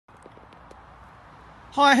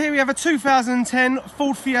Hi, here we have a 2010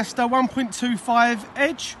 Ford Fiesta 1.25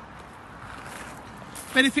 Edge.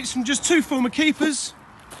 Benefits from just two former keepers.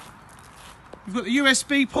 We've got the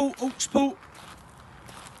USB port, aux port.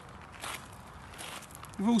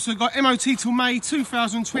 We've also got MOT till May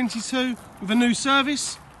 2022 with a new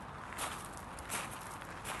service.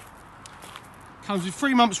 Comes with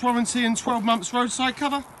 3 months warranty and 12 months roadside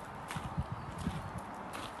cover.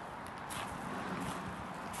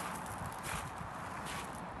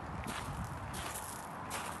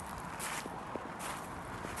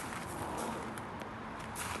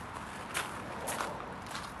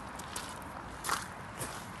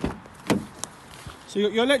 So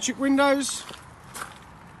you've got your electric windows,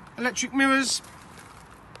 electric mirrors,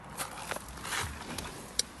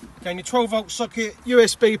 again your 12 volt socket,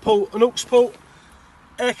 USB port and aux port,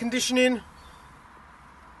 air conditioning,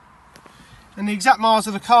 and the exact miles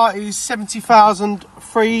of the car is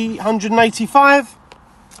 70,385.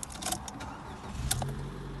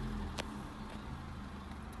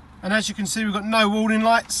 And as you can see, we've got no warning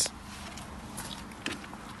lights.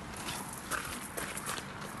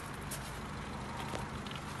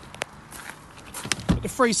 The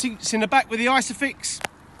 3 seats in the back with the Isofix.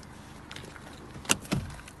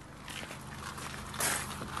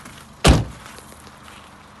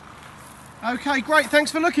 Okay, great, thanks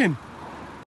for looking.